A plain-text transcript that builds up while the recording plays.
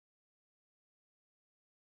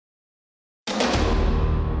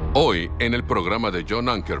Hoy, en el programa de John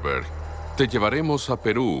Ankerberg, te llevaremos a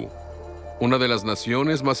Perú, una de las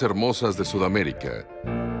naciones más hermosas de Sudamérica,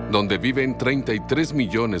 donde viven 33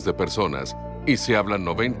 millones de personas y se hablan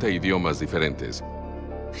 90 idiomas diferentes.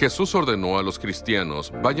 Jesús ordenó a los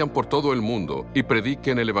cristianos, vayan por todo el mundo y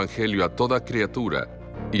prediquen el Evangelio a toda criatura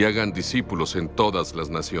y hagan discípulos en todas las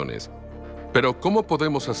naciones. Pero ¿cómo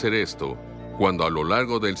podemos hacer esto cuando a lo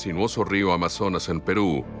largo del sinuoso río Amazonas en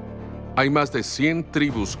Perú hay más de 100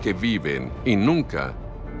 tribus que viven y nunca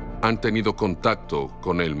han tenido contacto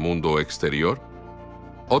con el mundo exterior?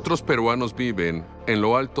 Otros peruanos viven en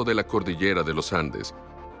lo alto de la cordillera de los Andes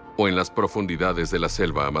o en las profundidades de la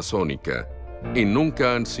selva amazónica y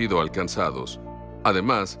nunca han sido alcanzados.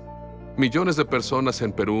 Además, millones de personas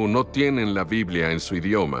en Perú no tienen la Biblia en su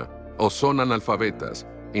idioma o son analfabetas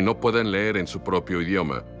y no pueden leer en su propio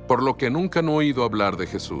idioma, por lo que nunca han oído hablar de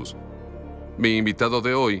Jesús. Mi invitado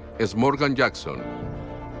de hoy es Morgan Jackson,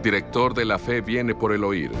 director de La Fe Viene por el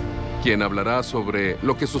Oír, quien hablará sobre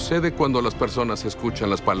lo que sucede cuando las personas escuchan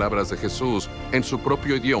las palabras de Jesús en su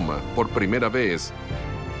propio idioma por primera vez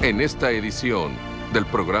en esta edición del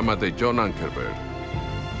programa de John Ankerberg.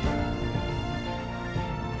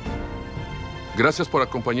 Gracias por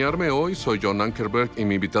acompañarme hoy. Soy John Ankerberg y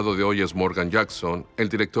mi invitado de hoy es Morgan Jackson, el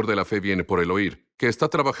director de La Fe Viene por el Oír, que está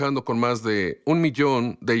trabajando con más de 1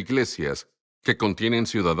 millón de iglesias que contienen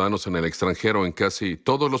ciudadanos en el extranjero en casi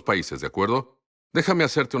todos los países, ¿de acuerdo? Déjame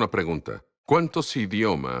hacerte una pregunta. ¿Cuántos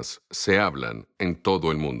idiomas se hablan en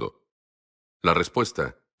todo el mundo? La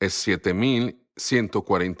respuesta es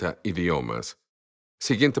 7.140 idiomas.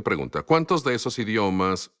 Siguiente pregunta. ¿Cuántos de esos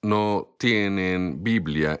idiomas no tienen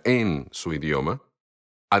Biblia en su idioma?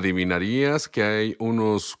 ¿Adivinarías que hay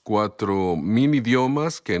unos 4.000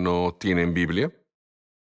 idiomas que no tienen Biblia?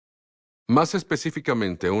 Más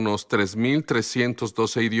específicamente, unos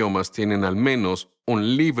 3.312 idiomas tienen al menos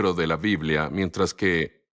un libro de la Biblia, mientras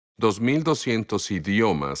que 2.200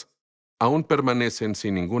 idiomas aún permanecen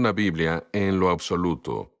sin ninguna Biblia en lo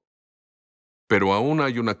absoluto. Pero aún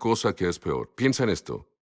hay una cosa que es peor. Piensa en esto.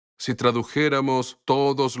 Si tradujéramos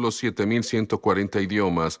todos los 7.140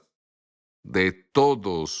 idiomas de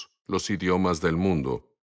todos los idiomas del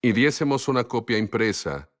mundo y diésemos una copia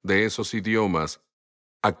impresa de esos idiomas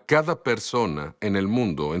a cada persona en el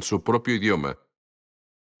mundo en su propio idioma,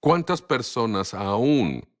 ¿cuántas personas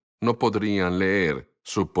aún no podrían leer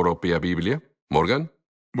su propia Biblia? ¿Morgan?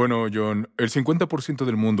 Bueno, John, el 50%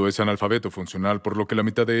 del mundo es analfabeto funcional, por lo que la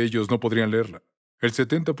mitad de ellos no podrían leerla. El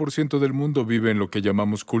 70% del mundo vive en lo que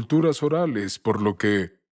llamamos culturas orales, por lo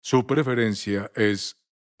que su preferencia es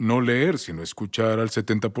no leer, sino escuchar al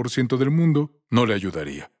 70% del mundo no le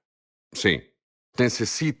ayudaría. Sí.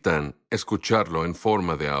 Necesitan escucharlo en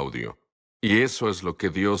forma de audio. Y eso es lo que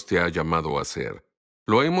Dios te ha llamado a hacer.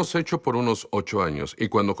 Lo hemos hecho por unos 8 años y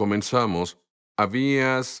cuando comenzamos,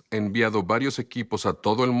 habías enviado varios equipos a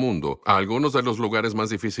todo el mundo, a algunos de los lugares más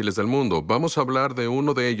difíciles del mundo. Vamos a hablar de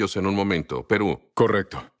uno de ellos en un momento, Perú.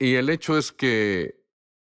 Correcto. Y el hecho es que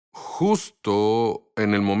justo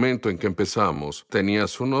en el momento en que empezamos,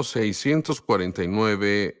 tenías unos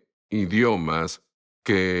 649 idiomas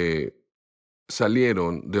que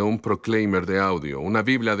salieron de un proclaimer de audio, una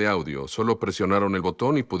Biblia de audio. Solo presionaron el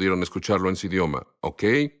botón y pudieron escucharlo en su idioma. ¿Ok?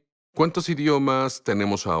 ¿Cuántos idiomas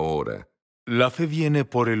tenemos ahora? La fe viene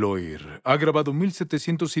por el oír. Ha grabado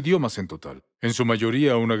 1.700 idiomas en total, en su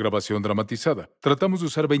mayoría una grabación dramatizada. Tratamos de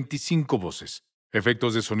usar 25 voces,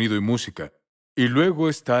 efectos de sonido y música. Y luego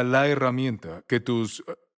está la herramienta que tus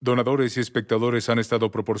donadores y espectadores han estado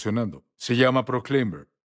proporcionando. Se llama Proclaimer.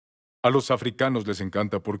 A los africanos les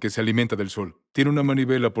encanta porque se alimenta del sol. Tiene una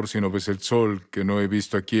manivela por si no ves el sol, que no he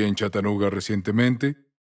visto aquí en Chattanooga recientemente.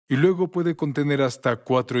 Y luego puede contener hasta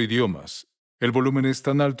 4 idiomas. El volumen es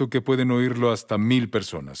tan alto que pueden oírlo hasta 1.000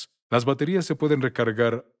 personas. Las baterías se pueden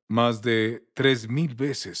recargar más de 3.000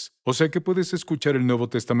 veces. O sea que puedes escuchar el Nuevo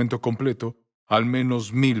Testamento completo al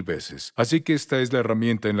menos 1.000 veces. Así que esta es la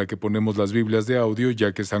herramienta en la que ponemos las Biblias de audio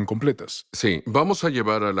ya que están completas. Sí, vamos a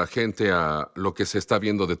llevar a la gente a lo que se está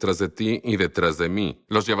viendo detrás de ti y detrás de mí.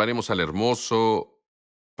 Los llevaremos al hermoso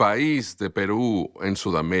país de Perú en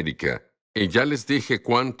Sudamérica. Y ya les dije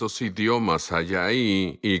cuántos idiomas hay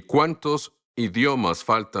ahí y cuántos idiomas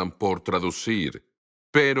faltan por traducir.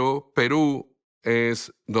 Pero Perú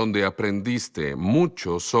es donde aprendiste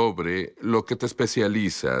mucho sobre lo que te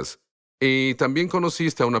especializas. Y también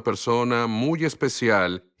conociste a una persona muy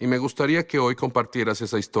especial y me gustaría que hoy compartieras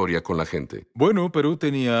esa historia con la gente. Bueno, Perú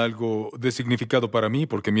tenía algo de significado para mí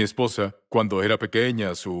porque mi esposa, cuando era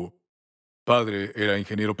pequeña, su padre era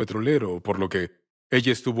ingeniero petrolero, por lo que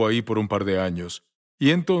ella estuvo ahí por un par de años.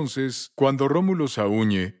 Y entonces, cuando Rómulo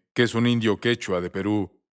Saúñe, que es un indio quechua de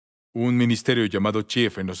Perú, Un ministerio llamado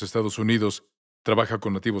Chief en los Estados Unidos trabaja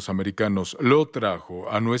con nativos americanos. Lo trajo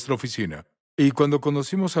a nuestra oficina. Y cuando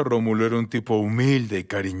conocimos a Rómulo era un tipo humilde y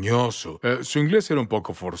cariñoso. Su inglés era un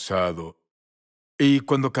poco forzado. Y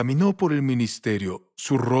cuando caminó por el ministerio,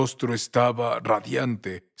 su rostro estaba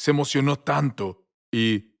radiante, se emocionó tanto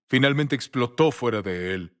y finalmente explotó fuera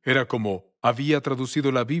de él. Era como había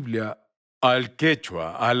traducido la Biblia al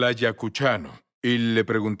quechua, al ayacuchano. Y le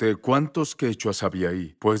pregunté, ¿cuántos quechuas había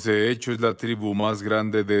ahí? Pues de hecho es la tribu más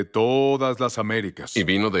grande de todas las Y Américas.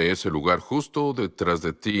 vino de ese lugar justo detrás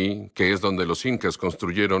de ti, que es donde los incas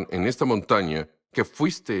construyeron en esta montaña, que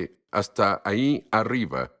fuiste hasta ahí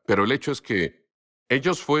arriba. Pero el hecho es que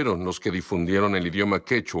ellos fueron los que difundieron el idioma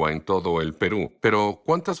quechua en todo el Perú. Pero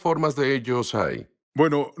 ¿cuántas formas de ellos hay?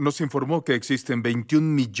 Bueno, nos informó que existen 21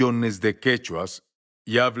 millones de quechuas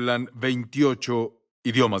y hablan 28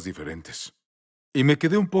 idiomas diferentes. Y me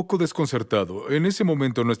quedé un poco desconcertado. En ese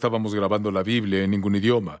momento no estábamos grabando la Biblia en ningún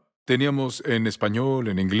idioma. Teníamos en español,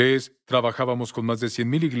 en inglés, trabajábamos con más de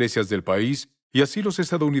 100,000 iglesias del país y así los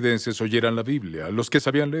estadounidenses oyeran la Biblia, los que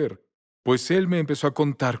sabían leer. Pues él me empezó a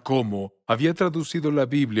contar cómo había traducido la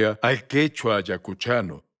Biblia al quechua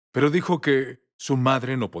ayacuchano, pero dijo que su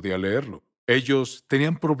madre no podía leerlo. Ellos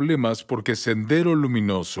tenían problemas porque Sendero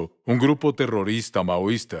Luminoso, un grupo terrorista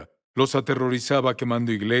maoísta, los aterrorizaba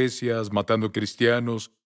quemando iglesias, matando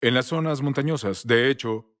cristianos en las zonas montañosas. De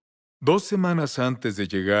hecho, 2 semanas antes de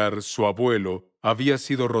llegar, su abuelo había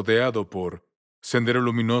sido rodeado por Sendero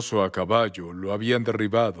Luminoso a caballo. Lo habían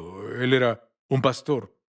derribado. Él era un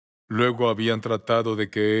pastor. Luego habían tratado de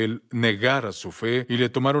que él negara su fe y le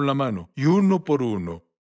tomaron la mano. Y uno por uno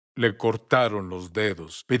le cortaron los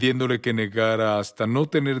dedos, pidiéndole que negara hasta no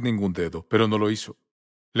tener ningún dedo, pero no lo hizo.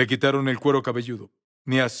 Le quitaron el cuero cabelludo.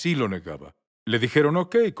 Ni así lo negaba. Le dijeron,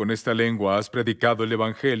 ok, con esta lengua has predicado el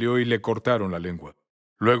Evangelio y le cortaron la lengua.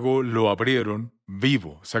 Luego lo abrieron,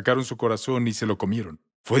 vivo, sacaron su corazón y se lo comieron.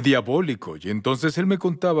 Fue diabólico y entonces él me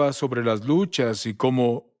contaba sobre las luchas y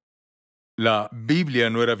cómo la Biblia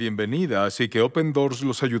no era bienvenida, así que Open Doors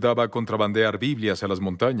los ayudaba a contrabandear Biblias a las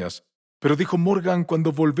montañas. Pero dijo Morgan,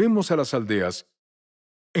 cuando volvemos a las aldeas,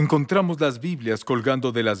 encontramos las Biblias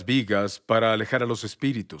colgando de las vigas para alejar a los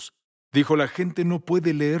espíritus. Dijo, la gente no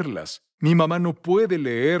puede leerlas. Mi mamá no puede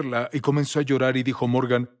leerla. Y comenzó a llorar y dijo,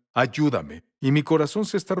 Morgan, ayúdame. Y mi corazón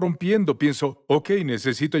se está rompiendo. Pienso, ok,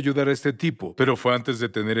 necesito ayudar a este tipo. Pero fue antes de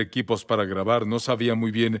tener equipos para grabar. No sabía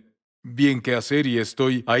muy bien qué hacer y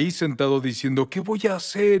estoy ahí sentado diciendo, ¿qué voy a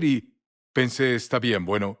hacer? Y pensé, está bien,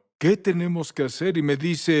 bueno, ¿qué tenemos que hacer? Y me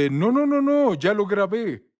dice, no, no, no, no, ya lo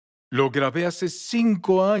grabé. Lo grabé hace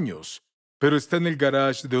 5 años, pero está en el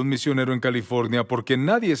garage de un misionero en California porque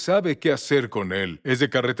nadie sabe qué hacer con él. Es de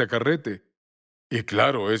carrete a carrete. Y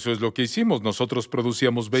claro, eso es lo que hicimos. Nosotros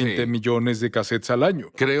producíamos 20 Sí, millones de cassettes al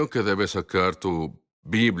año. creo que debes sacar tu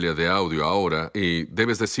Biblia de audio ahora y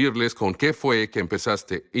debes decirles con qué fue que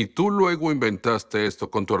empezaste. Y tú luego inventaste esto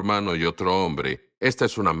con tu hermano y otro hombre. Esta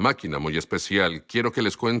es una máquina muy especial. Quiero que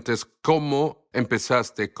les cuentes cómo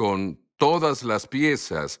empezaste con todas las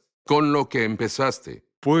piezas, con lo que empezaste.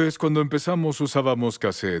 Pues cuando empezamos usábamos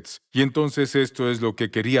cassettes. Y entonces esto es lo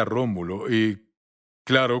que quería Rómulo. Y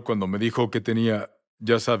claro, cuando me dijo que tenía,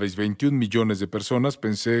 ya sabes, 21 millones de personas,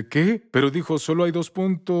 pensé, ¿qué? Pero dijo, solo hay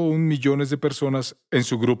 2,1 millones de personas en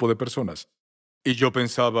su grupo de personas. Y yo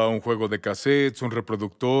pensaba un juego de cassettes, un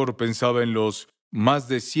reproductor, pensaba en los más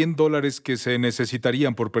de $100 que se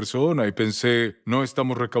necesitarían por persona y pensé, no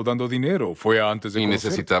estamos recaudando dinero, fue antes de Y conocerte.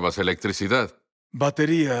 necesitabas electricidad.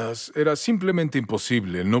 Baterías, era simplemente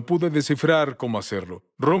imposible, no pude descifrar cómo hacerlo.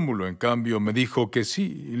 Rómulo, en cambio, me dijo que sí,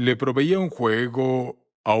 le proveía un juego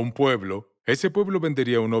a un pueblo. Ese pueblo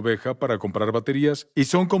vendería una oveja para comprar baterías y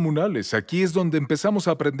son comunales. Aquí es donde empezamos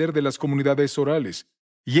a aprender de las comunidades orales.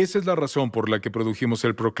 Y esa es la razón por la que produjimos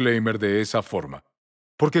el Proclaimer de esa forma.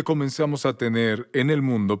 Porque comenzamos a tener en el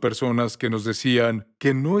mundo personas que nos decían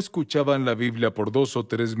que no escuchaban la Biblia por 2 o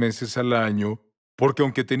 3 meses al año, porque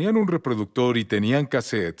aunque tenían un reproductor y tenían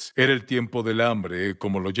cassettes, era el tiempo del hambre,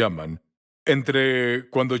 como lo llaman, entre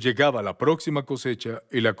cuando llegaba la próxima cosecha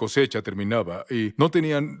y la cosecha terminaba, y no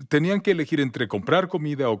tenían que elegir entre comprar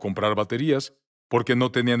comida o comprar baterías, porque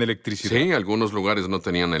no tenían electricidad. Sí, algunos lugares no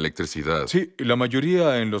tenían electricidad. Sí, y la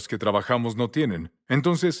mayoría en los que trabajamos no tienen.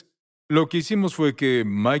 Entonces, lo que hicimos fue que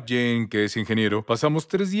Mike Jane, que es ingeniero, pasamos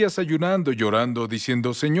 3 días ayunando, llorando,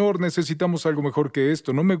 diciendo, Señor, necesitamos algo mejor que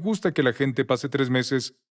esto. No me gusta que la gente pase 3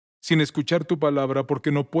 meses sin escuchar tu palabra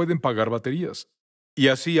porque no pueden pagar baterías. Y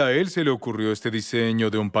así a él se le ocurrió este diseño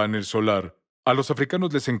de un panel solar. A los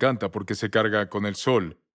africanos les encanta porque se carga con el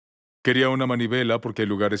sol. Quería una manivela porque hay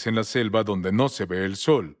lugares en la selva donde no se ve el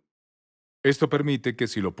sol. Esto permite que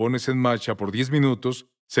si lo pones en marcha por 10 minutos,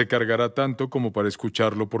 se cargará tanto como para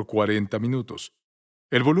escucharlo por 40 minutos.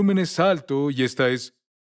 El volumen es alto y esta es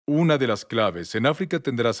una de las claves. En África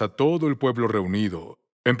tendrás a todo el pueblo reunido.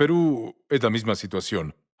 En Perú es la misma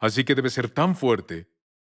situación, así que debe ser tan fuerte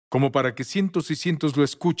como para que cientos y cientos lo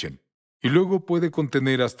escuchen. Y luego puede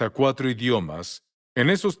contener hasta 4 idiomas. En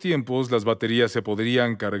esos tiempos las baterías se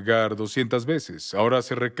podrían cargar 200 veces, ahora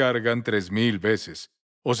se recargan 3000 veces.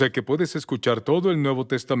 O sea que puedes escuchar todo el Nuevo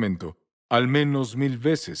Testamento al menos 1000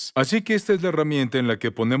 veces. Así que esta es la herramienta en la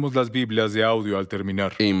que ponemos las Biblias de audio al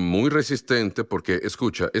terminar. Y muy resistente porque,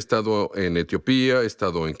 escucha, he estado en Etiopía, he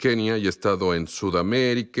estado en Kenia y he estado en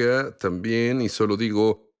Sudamérica también, y solo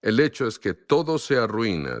digo, el hecho es que todo se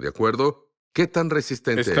arruina, ¿de acuerdo? ¿Qué tan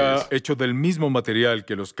resistente Está es? hecho del mismo material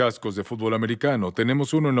que los cascos de fútbol americano.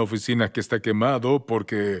 Tenemos uno en la oficina que está quemado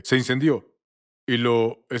porque se incendió. Y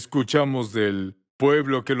lo escuchamos del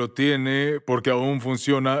pueblo que lo tiene porque aún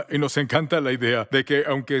funciona y nos encanta la idea de que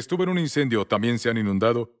aunque estuvo en un incendio también se han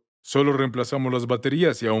inundado, solo reemplazamos las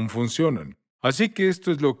baterías y aún funcionan. Así que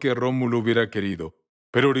esto es lo que Rómulo hubiera querido.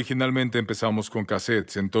 Pero originalmente empezamos con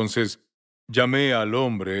cassettes, entonces llamé al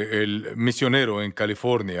hombre, el misionero en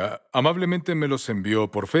California. Amablemente me los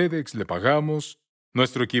envió por FedEx, le pagamos.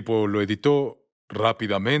 Nuestro equipo lo editó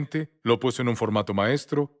rápidamente, lo puso en un formato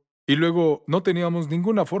maestro. Y luego no teníamos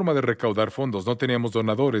ninguna forma de recaudar fondos, no teníamos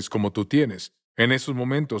donadores como tú tienes en esos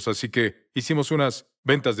momentos, así que hicimos unas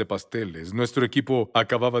ventas de pasteles. Nuestro equipo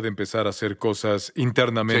acababa de empezar a hacer cosas Sí, y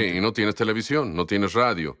internamente. no tienes televisión, no tienes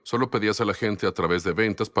radio, solo pedías a la gente a través de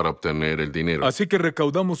ventas para obtener el dinero. Así que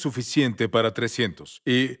recaudamos suficiente para 300.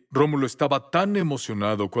 Y Rómulo estaba tan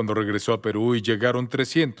emocionado cuando regresó a Perú y llegaron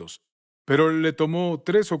 300. Pero le tomó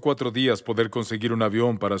 3 o 4 días poder conseguir un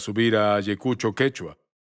avión para subir a Ayacucho, Quechua.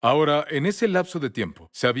 Ahora, en ese lapso de tiempo,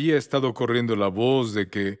 se había estado corriendo la voz de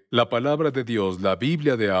que la palabra de Dios, la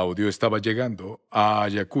Biblia de audio, estaba llegando a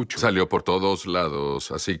Ayacucho. Salió por todos lados,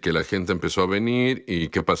 así que la gente empezó a venir y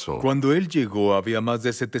 ¿qué pasó? Cuando él llegó, había más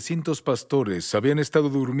de 700 pastores. Habían estado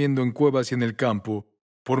durmiendo en cuevas y en el campo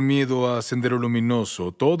por miedo a Sendero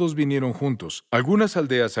Luminoso. Todos vinieron juntos. Algunas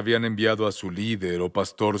aldeas habían enviado a su líder o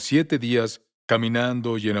pastor 7 días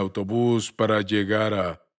caminando y en autobús para llegar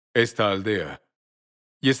a esta aldea.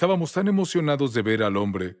 Y estábamos tan emocionados de ver al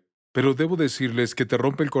hombre. Pero debo decirles que te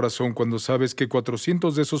rompe el corazón cuando sabes que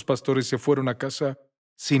 400 de esos pastores se fueron a casa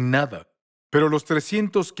sin nada. Pero los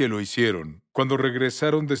 300 que lo hicieron, cuando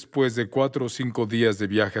regresaron después de 4 o 5 días de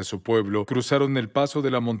viaje a su pueblo, cruzaron el paso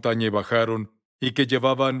de la montaña y bajaron, y que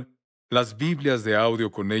llevaban las Biblias de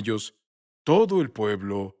audio con ellos, todo el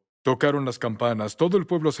pueblo tocaron las campanas, todo el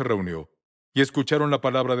pueblo se reunió y escucharon la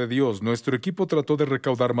palabra de Dios. Nuestro equipo trató de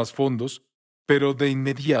recaudar más fondos, pero de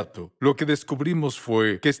inmediato lo que descubrimos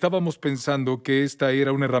fue que estábamos pensando que esta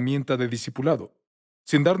era una herramienta de discipulado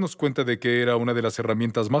sin darnos cuenta de que era una de las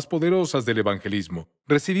herramientas más poderosas del evangelismo.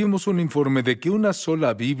 Recibimos un informe de que una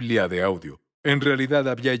sola Biblia de audio en realidad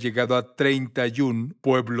había llegado a 31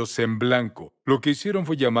 pueblos en blanco. Lo que hicieron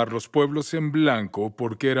fue llamarlos pueblos en blanco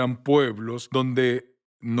porque eran pueblos donde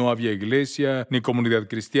no había iglesia, ni comunidad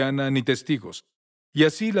cristiana, ni testigos. Y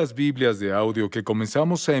así las Biblias de audio que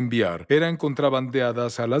comenzamos a enviar eran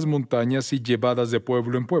contrabandeadas a las montañas y llevadas de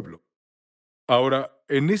pueblo en pueblo. Ahora,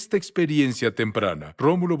 en esta experiencia temprana,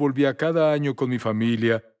 Rómulo volvía cada año con mi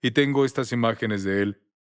familia y tengo estas imágenes de él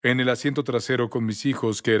en el asiento trasero con mis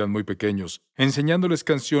hijos que eran muy pequeños, enseñándoles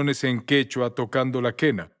canciones en quechua tocando la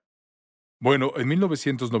quena. Bueno, en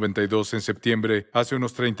 1992, en septiembre, hace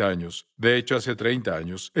unos 30 años, de hecho hace 30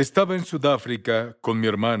 años, estaba en Sudáfrica con mi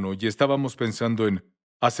hermano y estábamos pensando en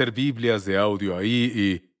hacer Biblias de audio ahí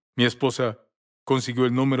y mi esposa consiguió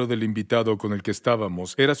el número del invitado con el que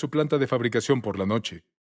estábamos. Era su planta de fabricación por la noche.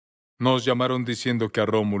 Nos llamaron diciendo que a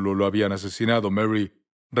Rómulo lo habían asesinado. Mary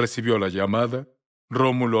recibió la llamada.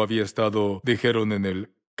 Rómulo había estado, dijeron, en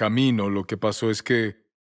el camino. Lo que pasó es que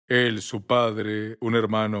él, su padre, un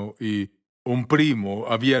hermano y un primo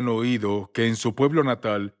habían oído que en su pueblo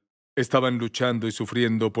natal estaban luchando y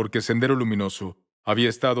sufriendo porque Sendero Luminoso había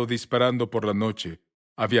estado disparando por la noche.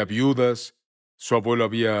 Había viudas, su abuelo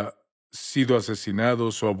había sido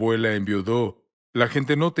asesinado, su abuela enviudó. La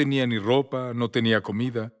gente no tenía ni ropa, no tenía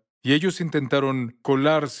comida, y ellos intentaron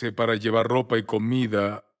colarse para llevar ropa y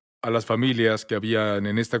comida a las familias que habían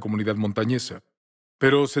en esta comunidad montañesa.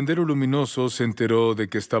 Pero Sendero Luminoso se enteró de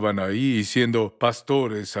que estaban ahí y siendo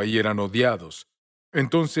pastores ahí eran odiados.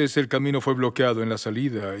 Entonces el camino fue bloqueado en la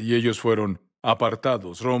salida y ellos fueron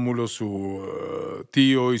apartados. Rómulo, su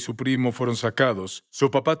tío y su primo fueron sacados. Su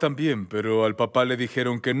papá también, pero al papá le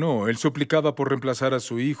dijeron que no. Él suplicaba por reemplazar a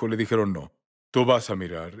su hijo. Le dijeron no. Tú vas a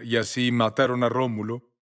mirar. Y así mataron a Rómulo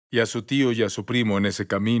y a su tío y a su primo en ese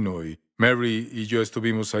camino, y Mary y yo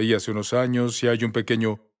estuvimos ahí hace unos años y hay un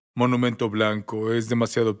pequeño monumento blanco. Es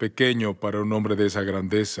demasiado pequeño para un hombre de esa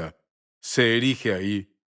grandeza. Se erige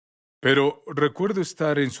ahí. Pero recuerdo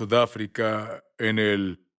estar en Sudáfrica en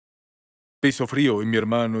el piso frío y mi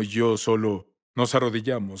hermano y yo solo nos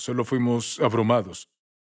arrodillamos, solo fuimos abrumados.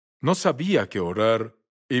 No sabía qué orar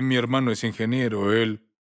y mi hermano es ingeniero. Él,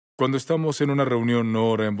 cuando estamos en una reunión, no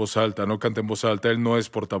ora en voz alta, no canta en voz alta, él no es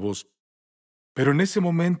portavoz. Pero en ese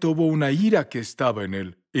momento hubo una ira que estaba en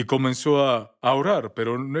él y comenzó a orar,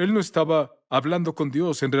 pero él no estaba hablando con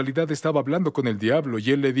Dios, en realidad estaba hablando con el diablo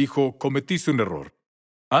y él le dijo, cometiste un error.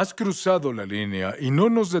 Has cruzado la línea y no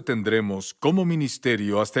nos detendremos como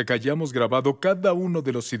ministerio hasta que hayamos grabado cada uno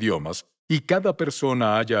de los idiomas y cada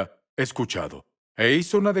persona haya escuchado. E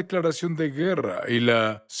hizo una declaración de guerra y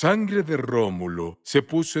la sangre de Rómulo se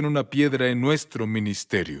puso en una piedra en nuestro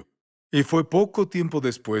ministerio. Y fue poco tiempo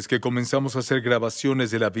después que comenzamos a hacer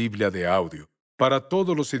grabaciones de la Biblia de audio para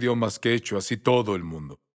todos los idiomas quechuas y todo el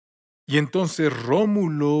mundo. Y entonces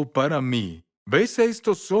Rómulo, para mí, ves a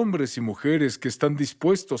estos hombres y mujeres que están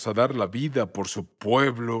dispuestos a dar la vida por su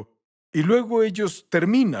pueblo, y luego ellos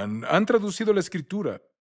terminan, han traducido la escritura,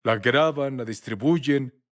 la graban, la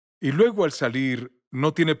distribuyen, y luego al salir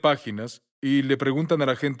no tiene páginas, y le preguntan a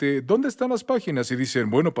la gente, ¿dónde están las páginas? Y dicen,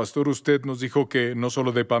 bueno, pastor, usted nos dijo que no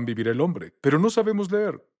solo de pan vivirá el hombre, pero no sabemos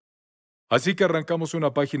leer. Así que arrancamos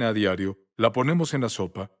una página a diario, la ponemos en la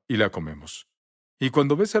sopa y la comemos. Y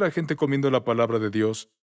cuando ves a la gente comiendo la palabra de Dios,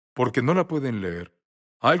 porque no la pueden leer,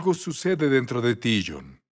 algo sucede dentro de ti,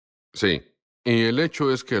 John. Sí, y el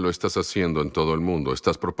hecho es que lo estás haciendo en todo el mundo.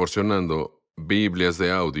 Estás proporcionando Biblias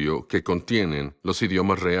de audio que contienen los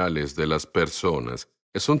idiomas reales de las personas.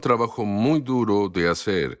 Es un trabajo muy duro de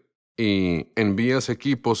hacer y envías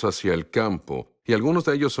equipos hacia el campo y algunos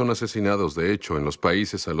de ellos son asesinados, de hecho, en los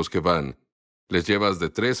países a los que van. Les llevas de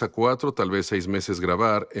 3 a 4, tal vez 6 meses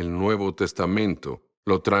grabar el Nuevo Testamento.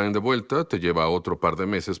 Lo traen de vuelta, te lleva otro par de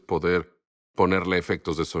meses poder ponerle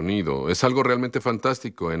efectos de sonido. Es algo realmente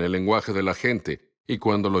fantástico en el lenguaje de la gente. Y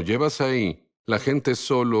cuando lo llevas ahí, la gente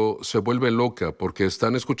solo se vuelve loca porque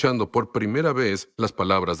están escuchando por primera vez las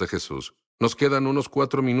palabras de Jesús. Nos quedan unos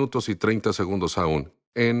 4 minutos y 30 segundos aún.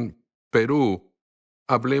 En Perú,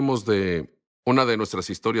 hablemos de una de nuestras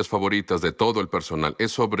historias favoritas de todo el personal.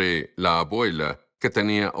 Es sobre la abuela que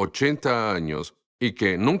tenía 80 años y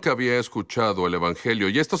que nunca había escuchado el Evangelio.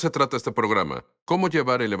 Y esto se trata este programa. Cómo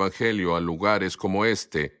llevar el Evangelio a lugares como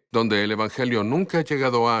este, donde el Evangelio nunca ha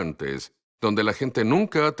llegado antes, donde la gente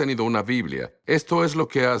nunca ha tenido una Biblia. Esto es lo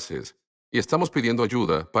que haces. Y estamos pidiendo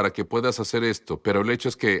ayuda para que puedas hacer esto, pero el hecho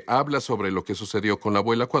es que habla sobre lo que sucedió con la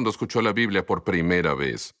abuela cuando escuchó la Biblia por primera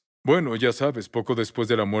vez. Bueno, ya sabes, poco después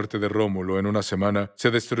de la muerte de Rómulo, en una semana,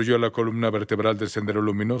 se destruyó la columna vertebral del Sendero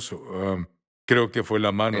Luminoso. Creo que fue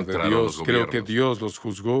la mano de Entraron los Dios, creo que gobiernos. Dios los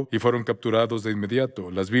juzgó y fueron capturados de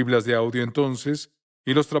inmediato. Las Biblias de audio entonces,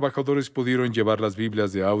 y los trabajadores pudieron llevar las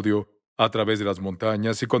Biblias de audio a través de las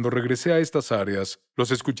montañas, y cuando regresé a estas áreas,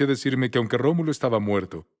 los escuché decirme que aunque Rómulo estaba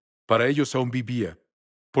muerto, para ellos aún vivía,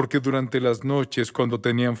 porque durante las noches, cuando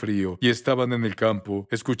tenían frío y estaban en el campo,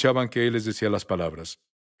 escuchaban que él les decía las palabras.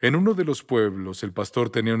 En uno de los pueblos, el pastor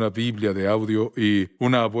tenía una Biblia de audio y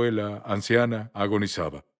una abuela anciana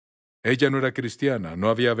agonizaba. Ella no era cristiana, no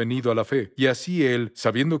había venido a la fe, y así él,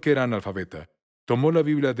 sabiendo que era analfabeta, tomó la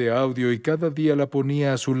Biblia de audio y cada día la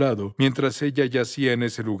ponía a su lado mientras ella yacía en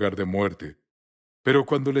ese lugar de muerte. Pero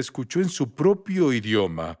cuando la escuchó en su propio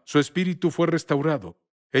idioma, su espíritu fue restaurado.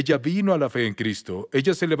 Ella vino a la fe en Cristo,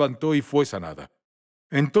 ella se levantó y fue sanada.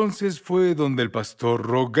 Entonces fue donde el pastor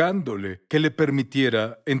rogándole que le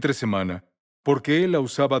permitiera entre semana, porque él la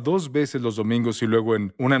usaba 2 veces los domingos y luego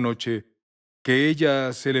en una noche, que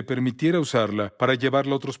ella se le permitiera usarla para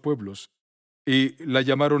llevarla a otros pueblos. Y la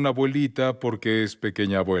llamaron abuelita porque es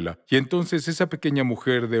pequeña abuela. Y entonces esa pequeña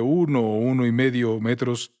mujer de 1 o 1,5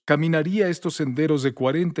 metros caminaría estos senderos de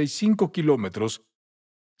 45 kilómetros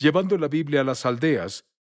llevando la Biblia a las aldeas,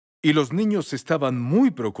 y los niños estaban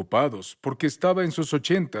muy preocupados porque estaba en sus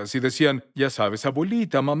 80s y decían, ya sabes,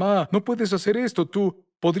 abuelita, mamá, no puedes hacer esto, tú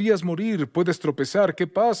podrías morir, puedes tropezar, ¿qué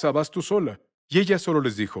pasa? Vas tú sola. Y ella solo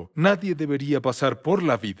les dijo, nadie debería pasar por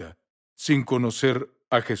la vida sin conocer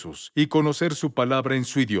a Jesús y conocer su palabra en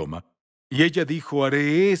su idioma. Y ella dijo,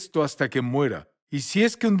 haré esto hasta que muera, y si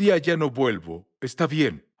es que un día ya no vuelvo, está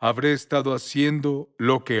bien, habré estado haciendo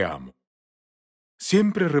lo que amo.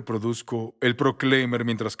 Siempre reproduzco el proclaimer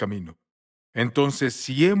mientras camino. Entonces,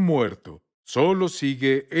 si he muerto, solo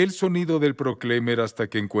sigue el sonido del proclaimer hasta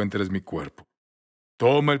que encuentres mi cuerpo.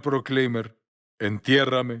 Toma el proclaimer,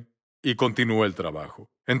 entiérrame y continúa el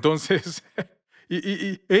trabajo. Entonces,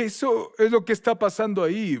 Y eso es lo que está pasando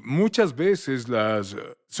ahí. Muchas veces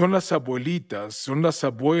son las abuelitas, son las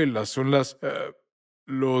abuelas, son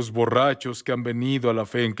los borrachos que han venido a la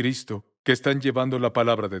fe en Cristo, que están llevando la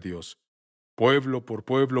palabra de Dios. Pueblo por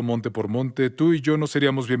pueblo, monte por monte, tú y yo no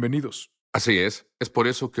seríamos bienvenidos. Así es por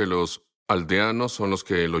eso que los aldeanos son los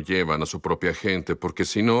que lo llevan a su propia gente, porque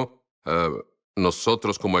si no,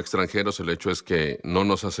 nosotros como extranjeros el hecho es que no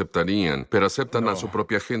nos aceptarían, pero aceptan a su No.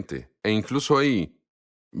 propia gente. E incluso ahí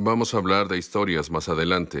vamos a hablar de historias más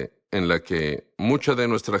adelante, en la que mucha de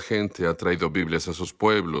nuestra gente ha traído Biblias a sus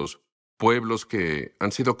pueblos, pueblos que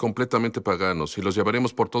han sido completamente paganos, y los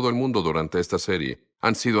llevaremos por todo el mundo durante esta serie.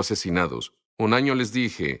 Han sido asesinados. Un año les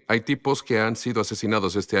dije, hay tipos que han sido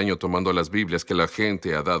asesinados este año tomando las Biblias que la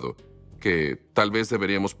gente ha dado, que tal vez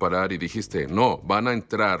deberíamos parar y dijiste, no, van a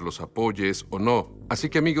entrar, los apoyes o no. Así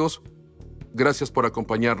que amigos, gracias por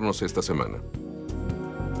acompañarnos esta semana.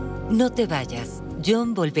 No te vayas.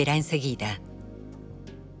 John volverá enseguida.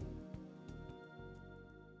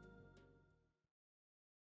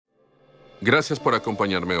 Gracias por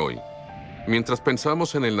acompañarme hoy. Mientras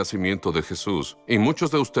pensamos en el nacimiento de Jesús, y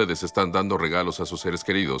muchos de ustedes están dando regalos a sus seres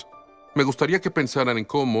queridos, me gustaría que pensaran en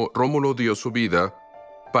cómo Rómulo dio su vida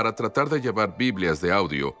para tratar de llevar Biblias de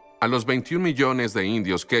audio a los 21 millones de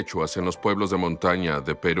indios quechuas en los pueblos de montaña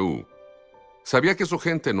de Perú. Sabía que su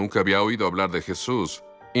gente nunca había oído hablar de Jesús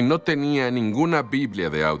y no tenía ninguna Biblia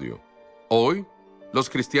de audio. Hoy, los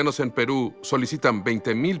cristianos en Perú solicitan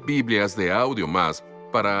 20,000 Biblias de audio más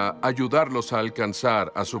para ayudarlos a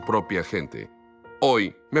alcanzar a su propia gente.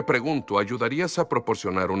 Hoy, me pregunto, ¿ayudarías a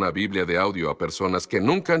proporcionar una Biblia de audio a personas que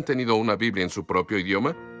nunca han tenido una Biblia en su propio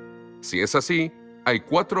idioma? Si es así, hay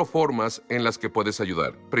 4 formas en las que puedes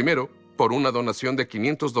ayudar. Primero, por una donación de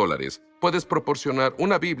 $500, puedes proporcionar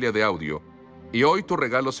una Biblia de audio, y hoy tu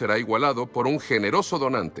regalo será igualado por un generoso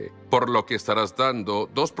donante, por lo que estarás dando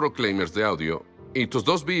 2 proclaimers de audio, y tus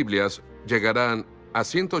 2 Biblias llegarán a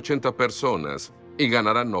 180 personas y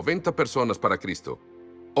ganarán 90 personas para Cristo.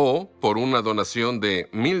 O por una donación de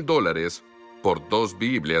 $1,000 por 2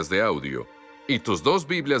 Biblias de audio, y tus 2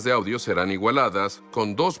 Biblias de audio serán igualadas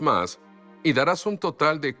con 2 más, y darás un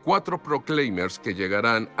total de 4 proclaimers que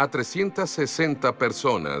llegarán a 360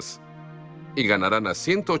 personas y ganarán a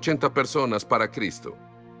 180 personas para Cristo.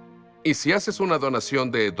 Y si haces una donación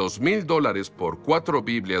de $2,000 por 4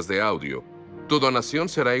 Biblias de audio, tu donación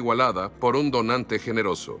será igualada por un donante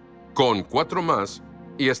generoso, con 4 más,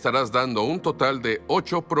 y estarás dando un total de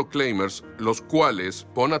 8 proclaimers, los cuales,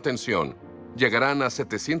 pon atención, llegarán a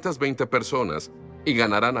 720 personas y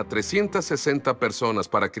ganarán a 360 personas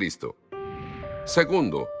para Cristo.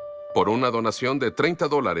 Segundo, por una donación de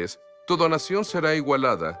 $30, tu donación será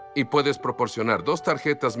igualada y puedes proporcionar 2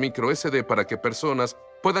 tarjetas micro SD para que personas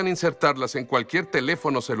puedan insertarlas en cualquier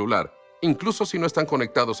teléfono celular, incluso si no están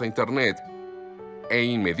conectados a Internet, e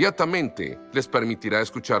inmediatamente les permitirá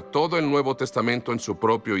escuchar todo el Nuevo Testamento en su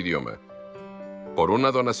propio idioma. Por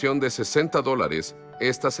una donación de $60,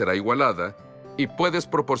 esta será igualada y puedes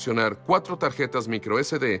proporcionar 4 tarjetas micro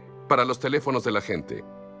SD para los teléfonos de la gente.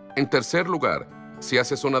 En tercer lugar, si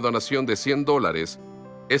haces una donación de $100,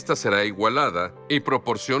 esta será igualada y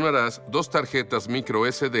proporcionarás 2 tarjetas micro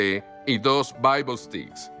SD y 2 Bible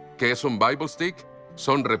Sticks. ¿Qué es un Bible Stick?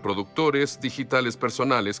 Son reproductores digitales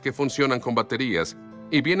personales que funcionan con baterías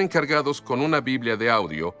y vienen cargados con una Biblia de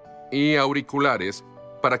audio y auriculares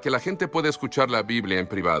para que la gente pueda escuchar la Biblia en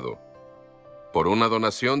privado. Por una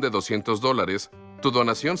donación de $200, tu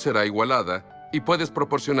donación será igualada y puedes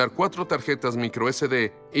proporcionar 4 tarjetas micro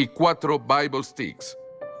SD y 4 Bible Sticks.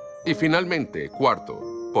 Y finalmente, cuarto,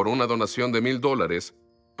 por una donación de $1,000,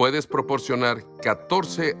 puedes proporcionar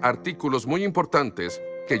 14 artículos muy importantes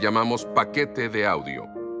que llamamos paquete de audio.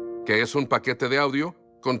 ¿Qué es un paquete de audio?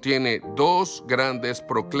 Contiene 2 grandes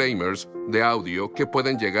proclaimers de audio que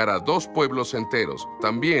pueden llegar a 2 pueblos enteros.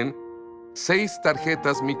 También 6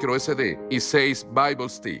 tarjetas micro SD y 6 Bible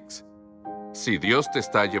Sticks. Si Dios te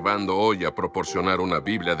está llevando hoy a proporcionar una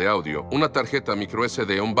Biblia de audio, una tarjeta micro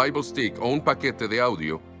SD, un Bible Stick o un paquete de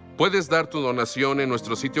audio, puedes dar tu donación en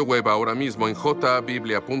nuestro sitio web ahora mismo en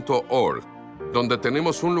jabiblia.org, donde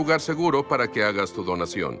tenemos un lugar seguro para que hagas tu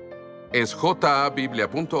donación. Es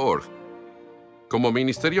jabiblia.org. Como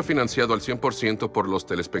ministerio financiado al 100% por los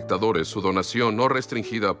telespectadores, su donación no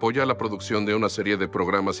restringida apoya la producción de una serie de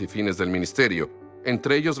programas y fines del ministerio,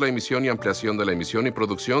 entre ellos la emisión y ampliación de la emisión y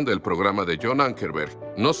producción del programa de John Ankerberg,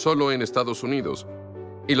 no solo en Estados Unidos.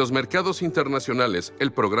 Y los mercados internacionales,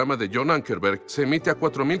 el programa de John Ankerberg se emite a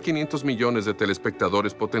 4.500 millones de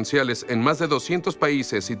telespectadores potenciales en más de 200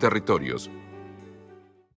 países y territorios.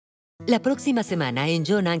 La próxima semana en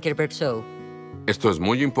John Ankerberg Show. Esto es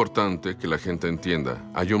muy importante que la gente entienda.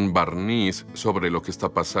 Hay un barniz sobre lo que está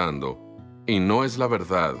pasando y no es la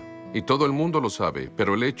verdad. Y todo el mundo lo sabe,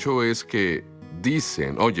 pero el hecho es que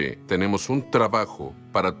dicen, oye, tenemos un trabajo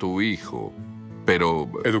para tu hijo, pero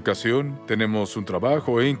Educación, tenemos un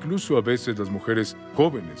trabajo e incluso a veces las mujeres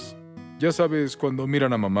jóvenes. Ya sabes, cuando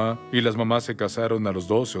miran a mamá y las mamás se casaron a los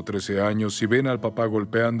 12 o 13 años y ven al papá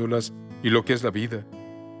golpeándolas y lo que es la vida.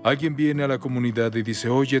 Alguien viene a la comunidad y dice,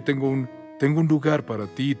 oye, tengo un lugar para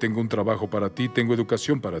ti, tengo un trabajo para ti, tengo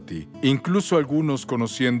educación para ti. Incluso algunos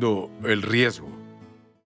conociendo el riesgo.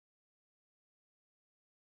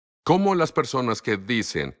 como las personas que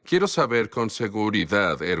dicen, quiero saber con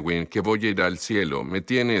seguridad, Erwin, que voy a ir al cielo, me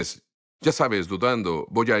tienes, ya sabes, dudando,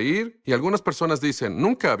 ¿voy a ir? Y algunas personas dicen,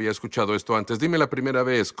 nunca había escuchado esto antes, dime la primera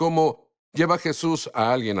vez, ¿cómo lleva Jesús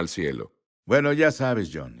a alguien al cielo? Bueno, ya sabes,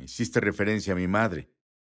 John, hiciste referencia a mi madre.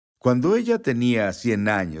 Cuando ella tenía 100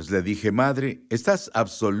 años, le dije, madre, estás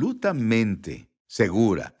absolutamente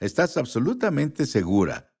segura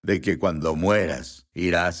de que cuando mueras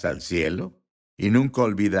irás al cielo? Y nunca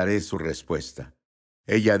olvidaré su respuesta.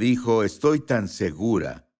 Ella dijo, estoy tan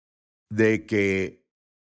segura de que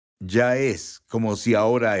ya es como si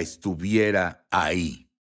ahora estuviera ahí.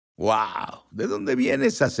 ¡Wow! ¿De dónde viene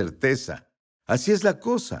esa certeza? Así es la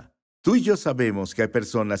cosa. Tú y yo sabemos que hay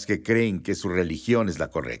personas que creen que su religión es la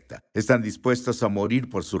correcta. Están dispuestos a morir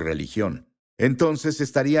por su religión. Entonces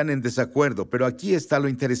estarían en desacuerdo, pero aquí está lo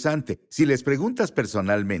interesante. Si les preguntas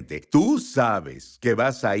personalmente, tú sabes que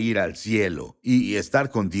vas a ir al cielo y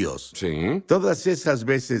estar con Dios. ¿Sí? Todas esas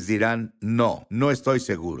veces dirán, no, no estoy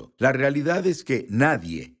seguro. La realidad es que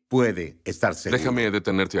nadie puede estar seguro. Déjame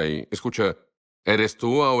detenerte ahí. Escucha, ¿eres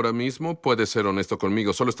tú ahora mismo? Puedes ser honesto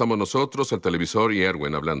conmigo. Solo estamos nosotros, el televisor y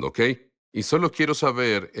Erwin hablando, ¿ok? Y solo quiero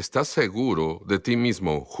saber, ¿estás seguro de ti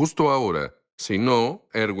mismo justo ahora? Si no,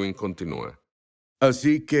 Erwin continúa.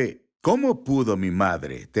 Así que, ¿cómo pudo mi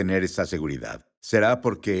madre tener esa seguridad? ¿Será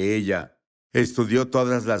porque ella estudió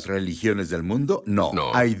todas las religiones del mundo? No,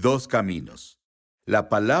 No. hay dos caminos: la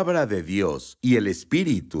palabra de Dios y el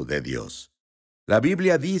Espíritu de Dios. La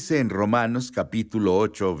Biblia dice en Romanos capítulo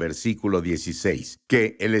 8, versículo 16,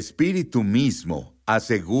 que el Espíritu mismo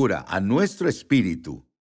asegura a nuestro espíritu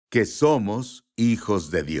que somos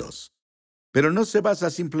hijos de Dios. Pero no se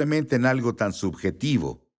basa simplemente en algo tan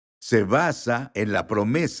subjetivo. Se basa en la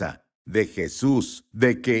promesa de Jesús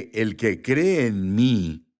de que el que cree en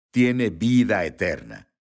mí tiene vida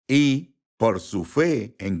eterna. Y, por su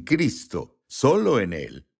fe en Cristo, solo en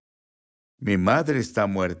Él. Mi madre está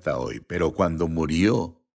muerta hoy, pero cuando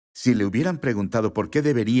murió, si le hubieran preguntado por qué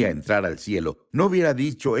debería entrar al cielo, no hubiera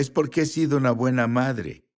dicho, es porque he sido una buena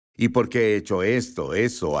madre, y porque he hecho esto,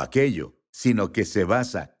 eso, aquello, sino que se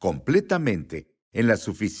basa completamente en la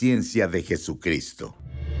suficiencia de Jesucristo.